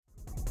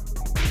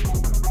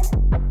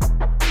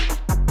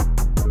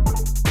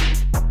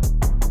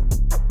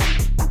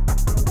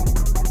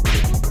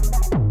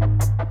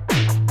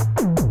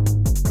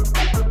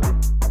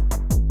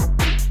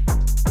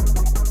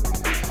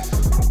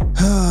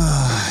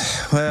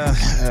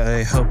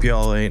I hope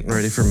y'all ain't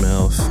ready for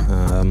MILF.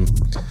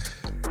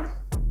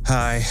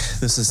 Hi,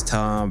 this is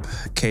Tom.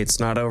 Kate's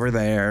not over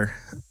there.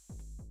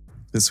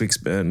 This week's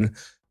been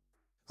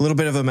a little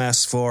bit of a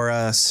mess for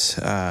us.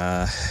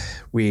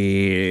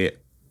 We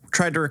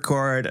tried to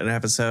record an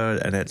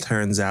episode, and it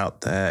turns out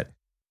that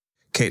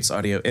Kate's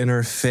audio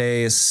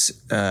interface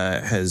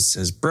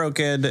has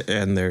broken,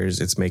 and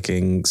it's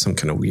making some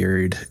kind of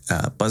weird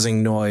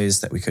buzzing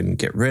noise that we couldn't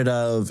get rid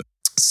of.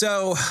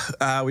 So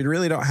we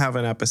really don't have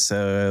an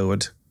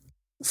episode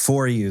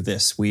for you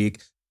this week.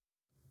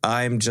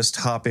 I'm just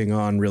hopping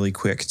on really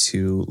quick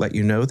to let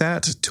you know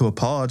that, to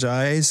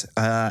apologize,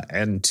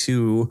 and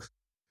to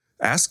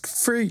ask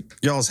for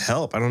y'all's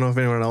help. I don't know if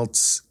anyone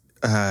else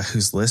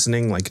who's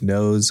listening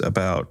knows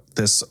about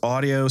this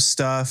audio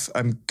stuff.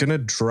 I'm gonna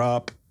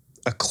drop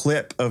a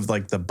clip of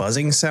the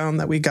buzzing sound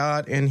that we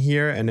got in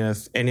here, and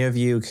if any of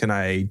you can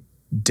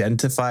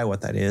identify what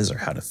that is or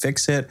how to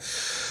fix it,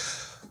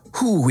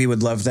 we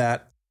would love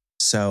that.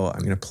 So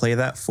I'm gonna play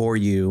that for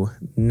you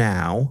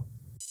now.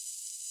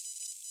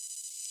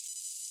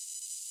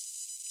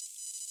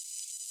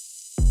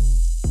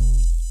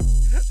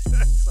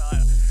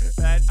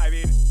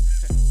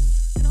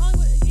 In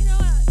Hollywood, you know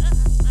what?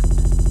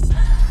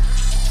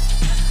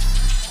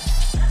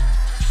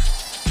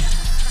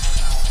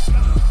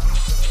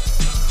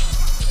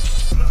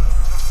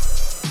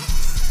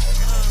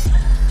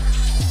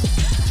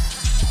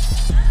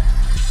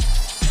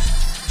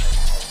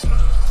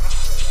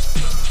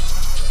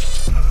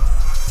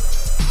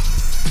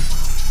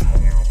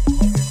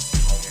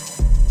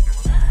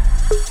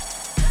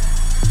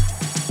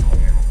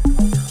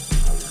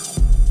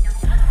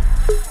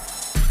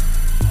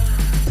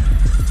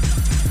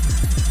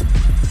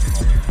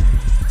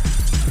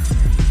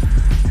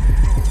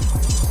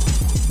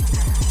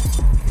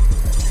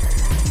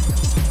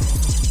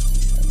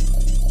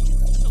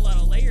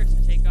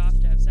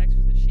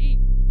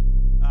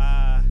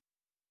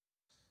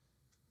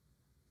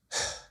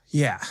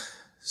 Yeah.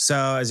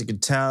 So as you can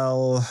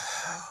tell,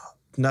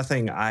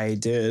 nothing I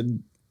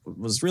did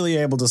was really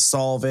able to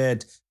solve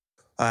it.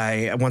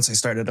 Once I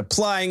started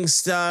applying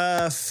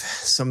stuff,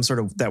 some sort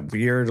of that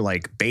weird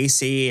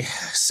bassy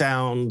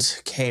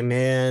sound came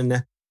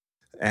in,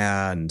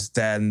 and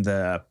then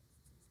the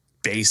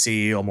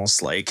bassy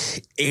almost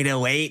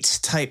 808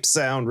 type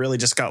sound really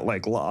just got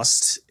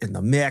lost in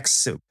the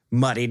mix. It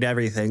muddied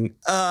everything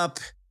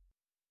up,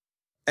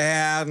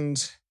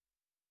 and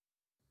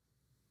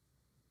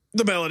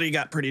the melody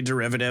got pretty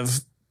derivative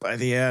by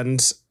the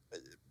end.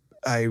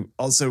 I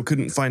also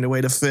couldn't find a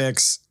way to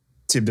fix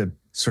to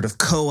sort of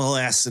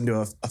coalesce into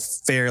a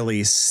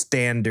fairly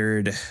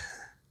standard,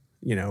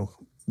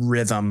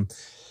 rhythm.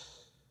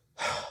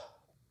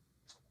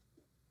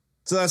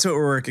 So that's what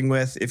we're working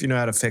with. If you know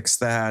how to fix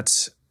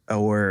that,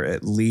 or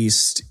at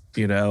least,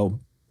 not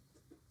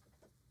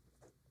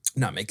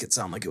make it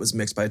sound like it was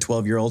mixed by a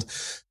 12-year-old,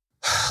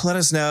 let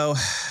us know.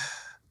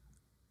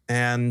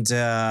 And,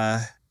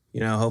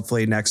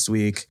 hopefully next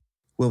week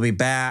we'll be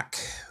back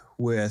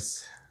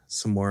with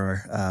some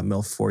more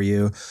MILF for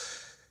you.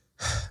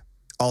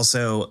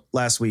 Also,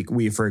 last week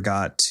we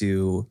forgot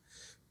to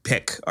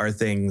pick our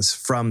things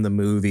from the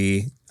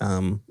movie.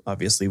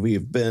 Obviously,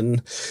 we've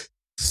been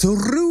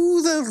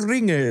through the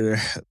ringer.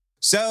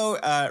 So,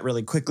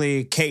 really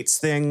quickly, Kate's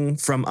thing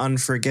from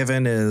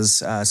Unforgiven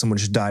is someone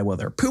should die while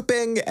they're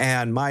pooping,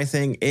 and my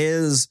thing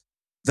is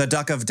the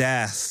Duck of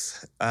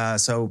Death.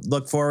 So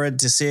look forward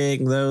to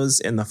seeing those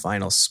in the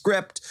final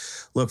script.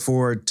 Look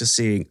forward to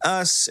seeing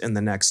us in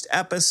the next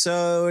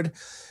episode.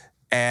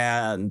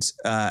 And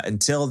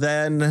until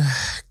then,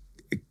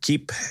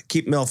 keep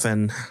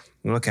milfing.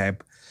 Okay,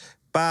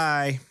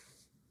 bye.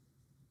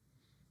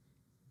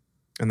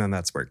 And then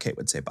that's where Kate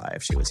would say bye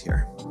if she was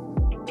here.